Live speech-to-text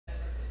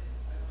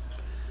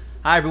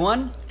Hi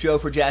everyone, Joe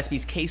for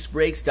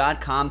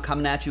JaspysCaseBreaks.com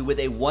coming at you with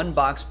a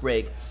one-box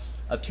break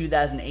of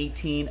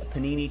 2018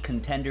 Panini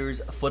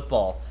Contenders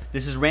football.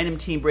 This is random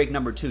team break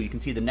number 2. You can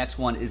see the next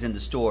one is in the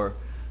store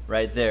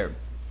right there.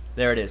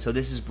 There it is. So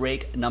this is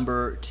break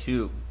number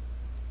 2.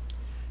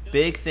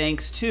 Big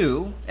thanks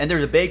to, and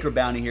there's a Baker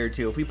bounty here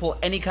too. If we pull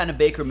any kind of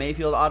Baker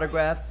Mayfield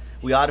autograph,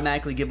 we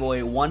automatically give away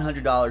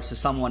 $100 to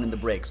someone in the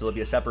break. So there'll be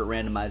a separate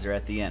randomizer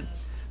at the end.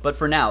 But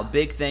for now,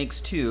 big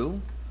thanks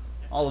to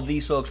all of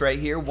these folks right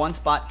here. One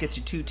spot gets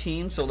you 2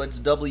 teams, so let's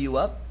double you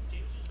up.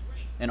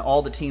 And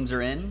all the teams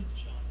are in.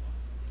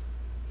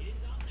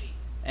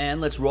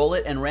 And let's roll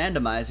it and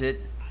randomize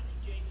it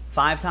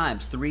 5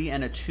 times. 3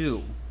 and a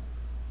 2.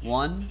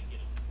 1,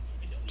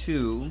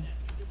 2,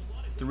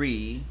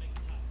 3,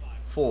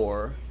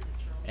 4,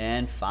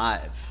 and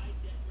 5.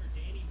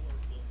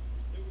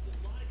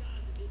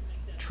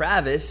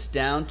 Travis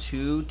down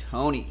to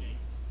Tony.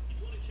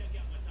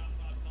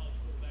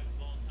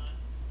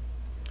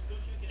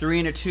 3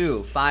 and a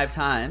 2, 5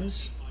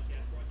 times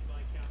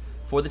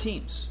for the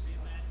teams.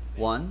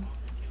 1,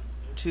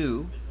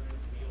 2,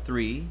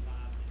 3,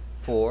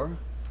 4,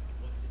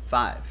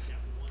 5.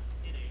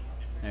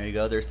 There you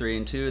go. There's 3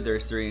 and 2.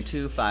 There's 3 and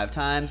 2, 5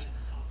 times.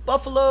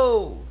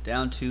 Buffalo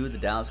down to the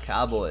Dallas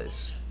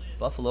Cowboys.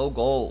 Buffalo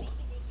Gold.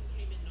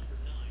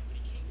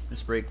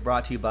 This break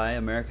brought to you by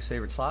America's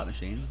favorite slot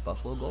machine,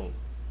 Buffalo Gold.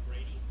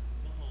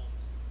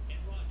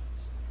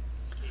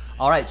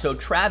 All right, so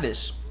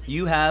Travis,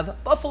 you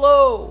have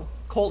Buffalo.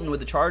 Colton with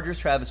the Chargers,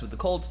 Travis with the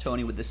Colts,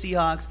 Tony with the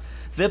Seahawks.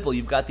 Vipple,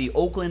 you've got the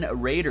Oakland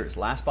Raiders.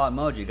 Last spot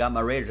emoji, you got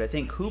my Raiders. I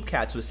think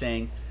Hoopcats was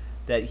saying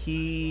that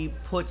he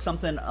put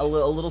something, a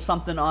little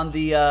something on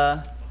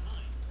the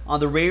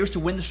Raiders to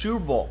win the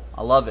Super Bowl.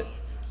 I love it.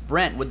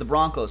 Brent with the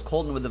Broncos,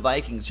 Colton with the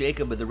Vikings,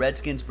 Jacob with the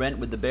Redskins, Brent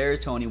with the Bears,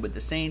 Tony with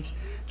the Saints,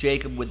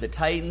 Jacob with the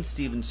Titans,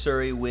 Steven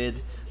Surrey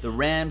with the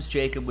Rams,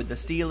 Jacob with the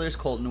Steelers,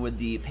 Colton with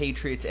the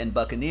Patriots and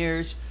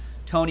Buccaneers,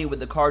 Tony with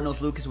the Cardinals,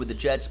 Lucas with the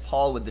Jets,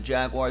 Paul with the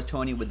Jaguars,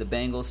 Tony with the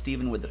Bengals,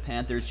 Steven with the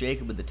Panthers,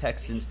 Jacob with the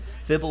Texans,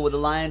 Vipple with the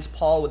Lions,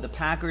 Paul with the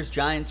Packers,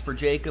 Giants for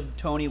Jacob,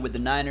 Tony with the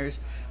Niners,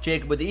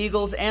 Jacob with the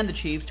Eagles and the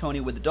Chiefs, Tony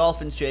with the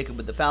Dolphins, Jacob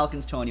with the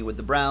Falcons, Tony with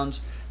the Browns,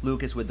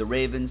 Lucas with the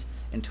Ravens,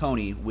 and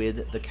Tony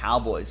with the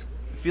Cowboys.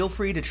 Feel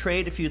free to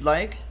trade if you'd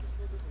like,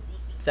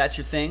 if that's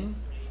your thing.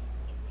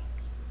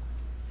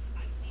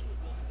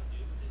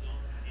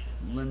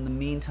 In the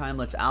meantime,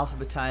 let's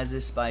alphabetize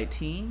this by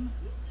team.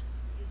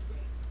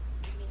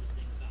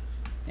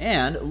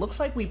 And it looks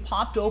like we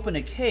popped open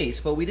a case,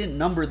 but we didn't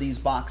number these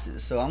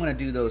boxes. So I'm going to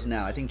do those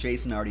now. I think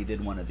Jason already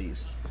did one of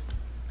these.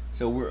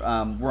 So we're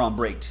on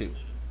break 2.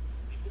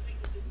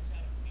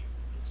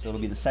 So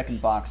it'll be the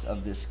second box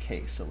of this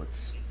case. So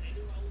let's,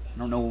 I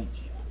don't know,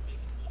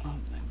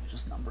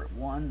 just number it.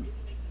 1,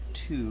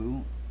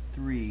 2,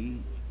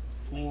 3,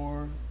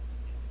 4,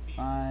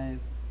 5,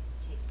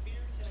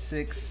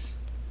 6,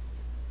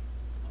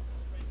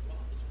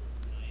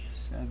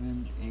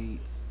 7, 8,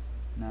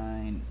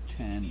 9,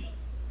 10,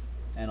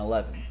 and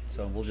 11.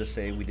 So we'll just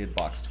say we did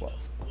box 12.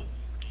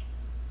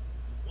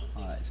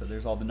 All right, so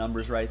there's all the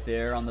numbers right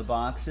there on the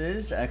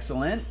boxes.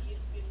 Excellent.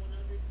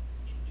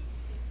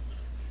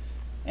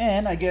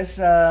 And I guess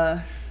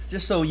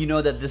just so you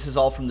know that this is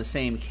all from the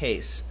same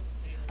case,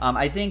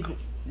 I think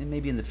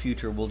maybe in the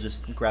future we'll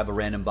just grab a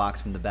random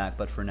box from the back,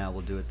 but for now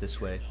we'll do it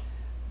this way.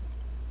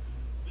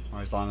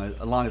 Or as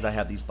long as I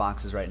have these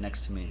boxes right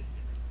next to me.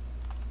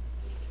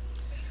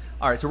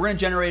 All right, so we're going to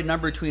generate a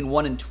number between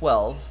 1 and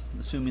 12,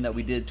 assuming that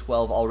we did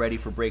 12 already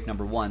for break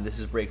number 1. This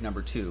is break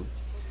number 2.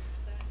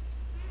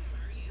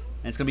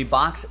 And it's going to be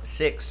box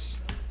 6.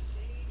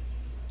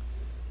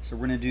 So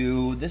we're going to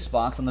do this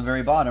box on the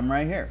very bottom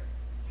right here.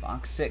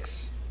 Box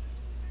 6.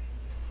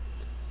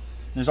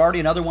 There's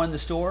already another one in the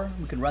store.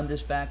 We can run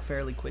this back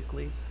fairly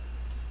quickly.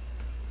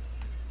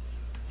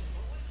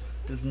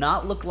 Does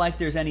not look like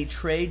there's any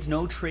trades.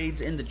 No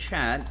trades in the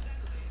chat.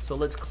 So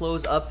let's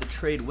close up the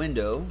trade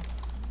window.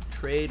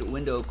 Trade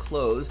window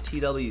closed.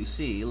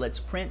 TWC. Let's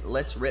print.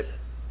 Let's rip.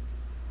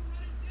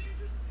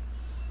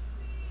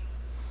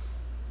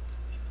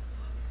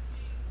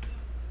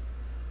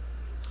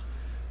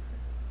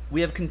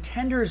 We have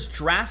Contenders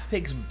Draft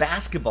Picks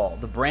Basketball,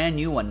 the brand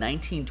new one,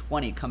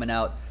 1920, coming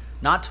out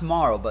not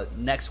tomorrow, but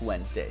next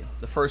Wednesday,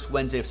 the first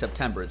Wednesday of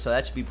September. So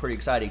that should be pretty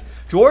exciting.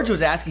 George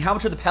was asking, how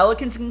much are the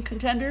Pelicans in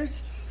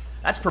Contenders?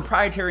 That's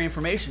proprietary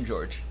information,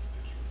 George.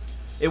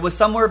 It was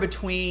somewhere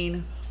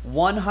between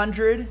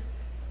 $100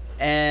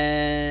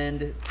 and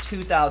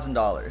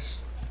 $2,000.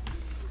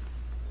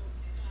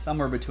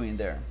 Somewhere between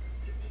there.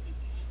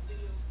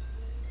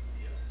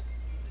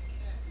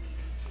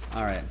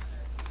 All right.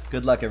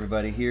 Good luck,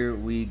 everybody. Here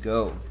we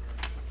go.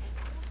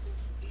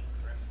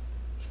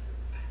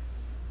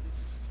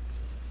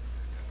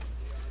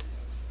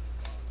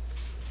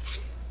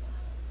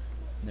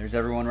 There's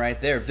everyone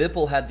right there.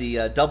 Vipple had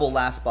the double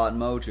last spot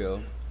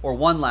mojo, or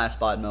one last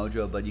spot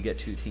mojo, but you get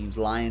 2 teams,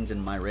 Lions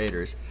and my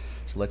Raiders.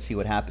 So let's see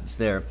what happens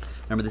there.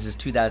 Remember, this is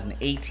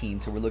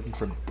 2018, so we're looking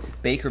for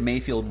Baker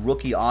Mayfield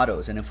rookie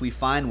autos, and if we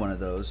find one of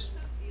those,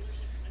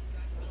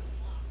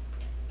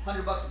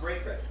 $100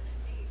 break credit.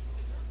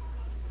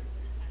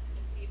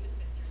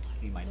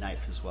 Need my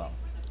knife as well.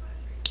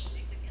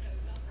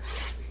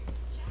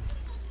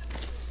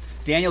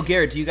 Daniel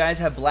Garrett, do you guys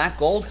have black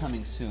gold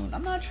coming soon?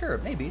 I'm not sure.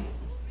 Maybe.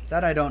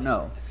 That I don't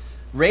know.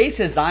 Ray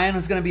says Zion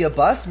was going to be a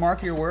bust.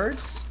 Mark your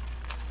words.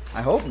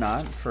 I hope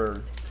not,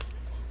 for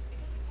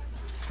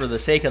the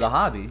sake of the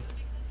hobby.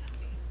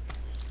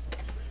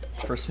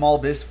 For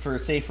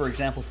for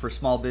example, for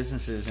small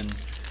businesses in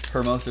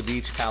Hermosa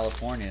Beach,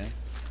 California,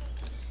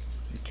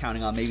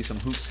 counting on maybe some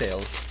hoop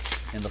sales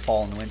in the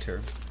fall and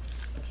winter.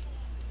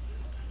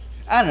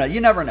 I don't know.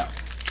 You never know.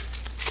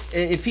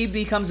 If he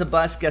becomes a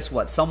bust, guess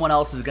what? Someone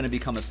else is going to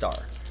become a star.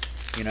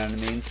 You know what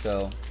I mean?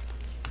 So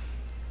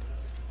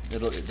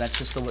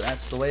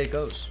that's the way it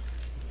goes.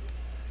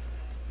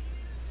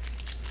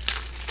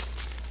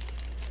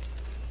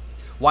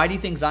 Why do you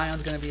think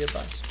Zion's going to be a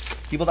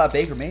bust? People thought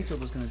Baker Mayfield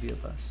was going to be a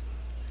bust.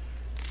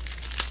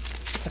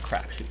 It's a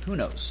crapshoot. Who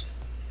knows?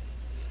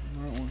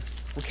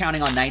 We're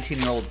counting on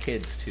 19-year-old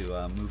kids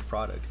to move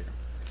product here.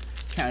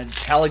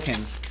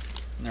 Pelicans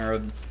are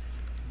a,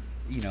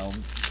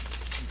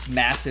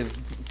 massive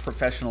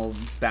professional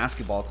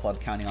basketball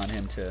club counting on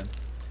him to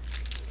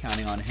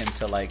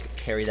like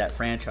carry that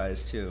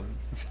franchise too.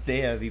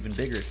 They have even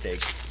bigger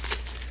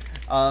stakes.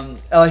 I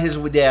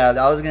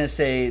was gonna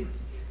say,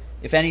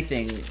 if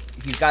anything,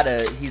 he's got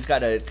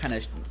to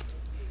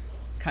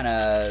kind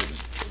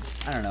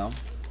of I don't know,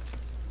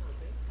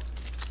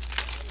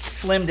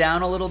 slim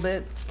down a little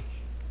bit.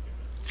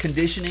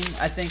 Conditioning,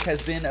 I think,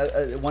 has been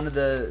one of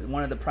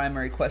the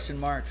primary question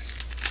marks.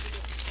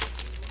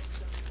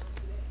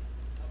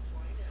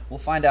 We'll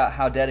find out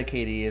how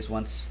dedicated he is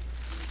once.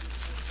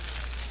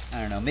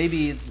 I don't know.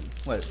 Maybe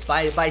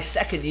by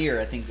second year,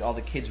 I think all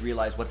the kids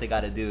realize what they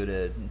got to do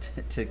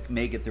to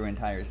make it through an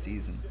entire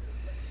season.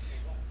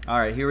 All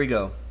right, here we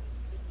go.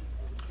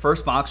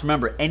 First box.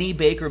 Remember, any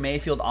Baker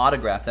Mayfield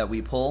autograph that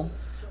we pull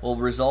will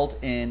result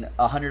in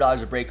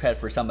 $100 of break credit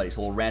for somebody.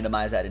 So we'll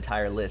randomize that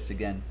entire list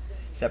again,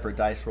 separate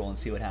dice roll, and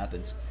see what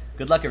happens.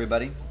 Good luck,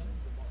 everybody.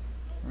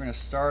 We're gonna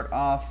start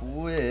off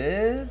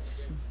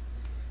with.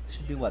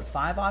 Should be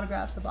 5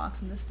 autographs a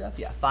box in this stuff?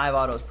 Yeah, 5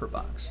 autos per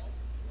box.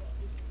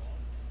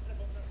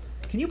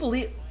 Can you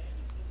believe?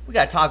 We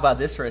got to talk about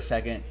this for a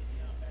second.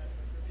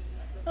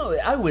 Oh,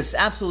 I was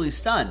absolutely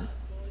stunned.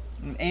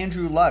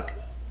 Andrew Luck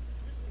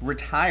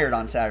retired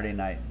on Saturday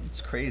night.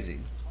 It's crazy.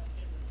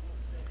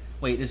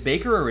 Wait, is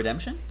Baker a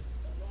redemption?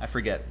 I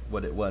forget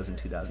what it was in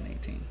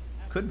 2018.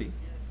 Could be.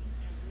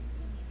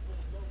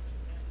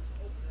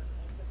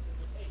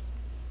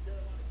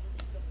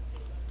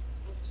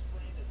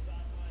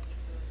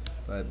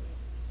 But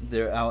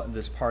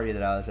this party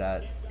that I was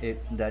at,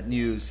 that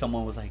news,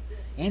 someone was like,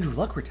 Andrew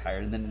Luck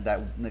retired, and then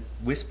that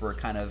whisper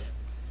kind of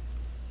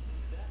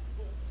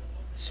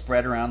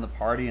spread around the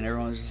party, and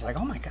everyone was just like,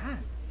 oh my God.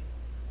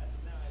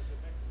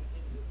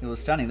 It was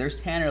stunning. There's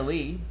Tanner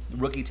Lee,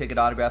 rookie ticket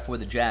autograph for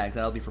the Jags.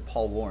 That'll be for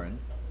Paul Warren.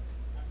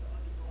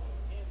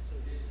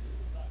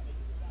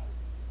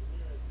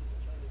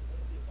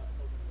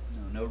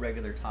 No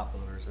regular top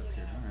loaders up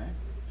here. All right.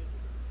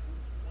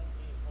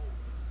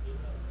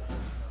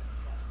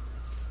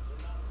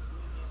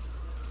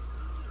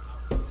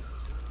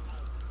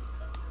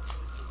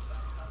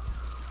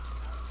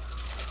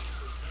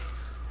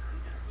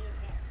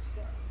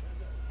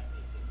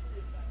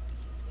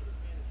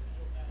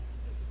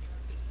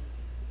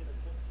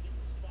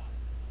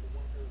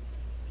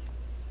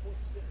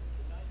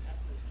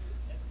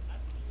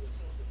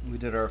 We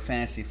did our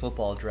fantasy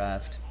football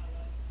draft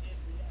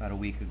about a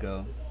week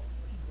ago.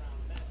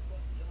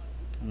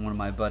 And one of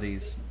my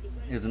buddies,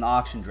 it was an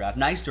auction draft.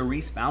 Nice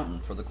Doris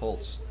Fountain for the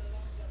Colts.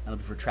 That'll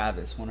be for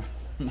Travis, one of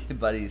my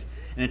buddies.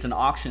 And it's an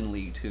auction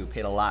league too.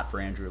 Paid a lot for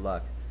Andrew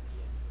Luck.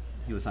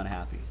 He was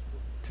unhappy,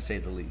 to say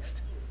the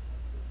least.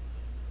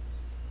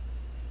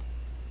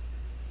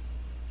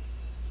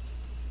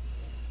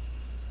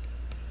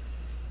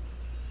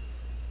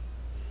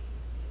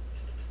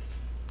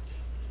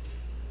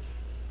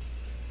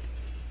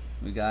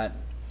 We got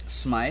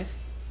Smythe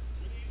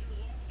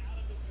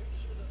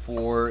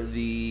for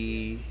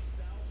the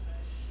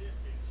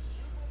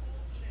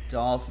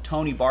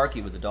Tony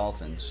Barkey with the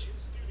Dolphins.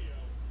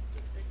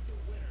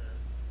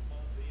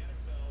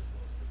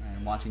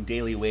 I'm watching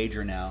Daily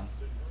Wager now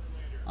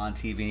on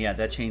TV. Yeah,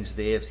 that changed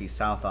the AFC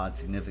South odds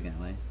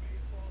significantly.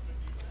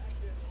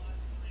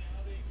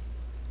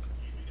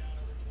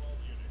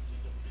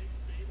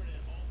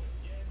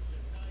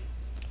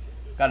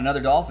 Got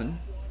another Dolphin.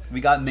 We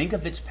got Minkah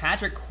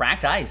Fitzpatrick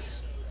cracked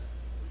ice.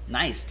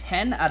 Nice.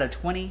 10 out of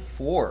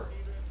 24.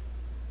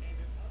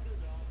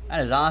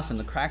 That is awesome.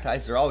 The cracked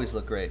ice always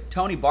look great.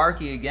 Tony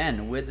Barkey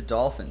again with the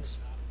Dolphins.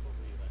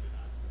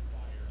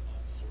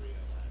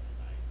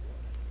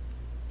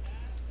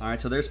 All right,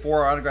 so there's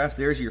 4 autographs.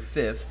 There's your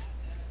 5th.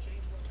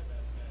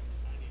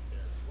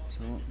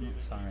 So,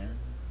 sorry.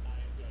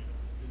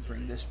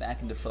 Bring this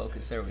back into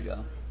focus. There we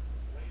go.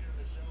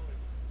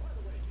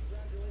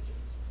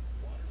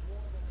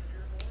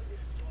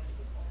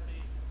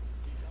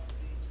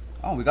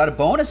 Oh, we got a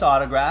bonus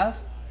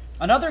autograph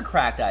Another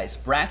cracked ice,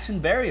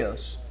 Braxton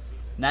Berrios.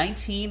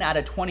 19 out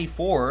of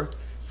 24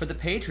 for the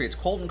Patriots,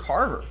 Colton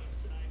Carver.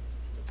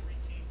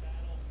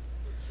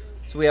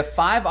 So we have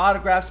 5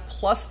 autographs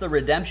plus the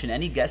redemption.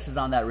 Any guesses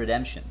on that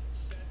redemption?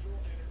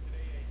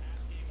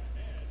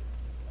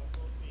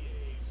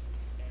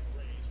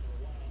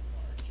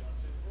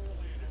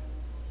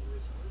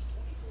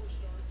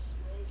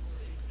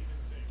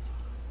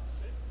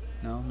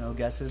 No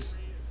guesses?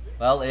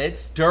 Well,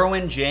 it's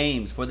Derwin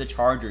James for the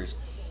Chargers.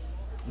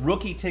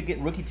 Rookie ticket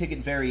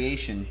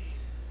variation.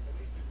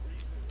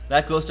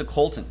 That goes to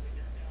Colton.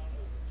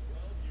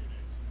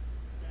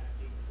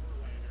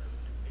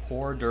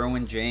 Poor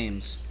Derwin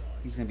James.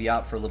 He's going to be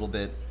out for a little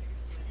bit.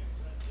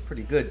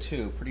 Pretty good,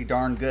 too. Pretty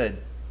darn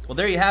good. Well,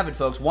 there you have it,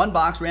 folks. 1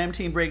 box, Ram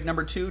Team break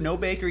number 2. No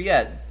Baker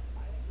yet.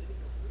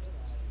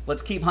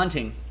 Let's keep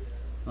hunting.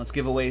 Let's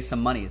give away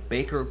some money.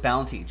 Baker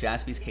Bounty,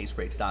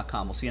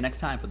 jaspyscasebreaks.com. We'll see you next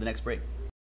time for the next break.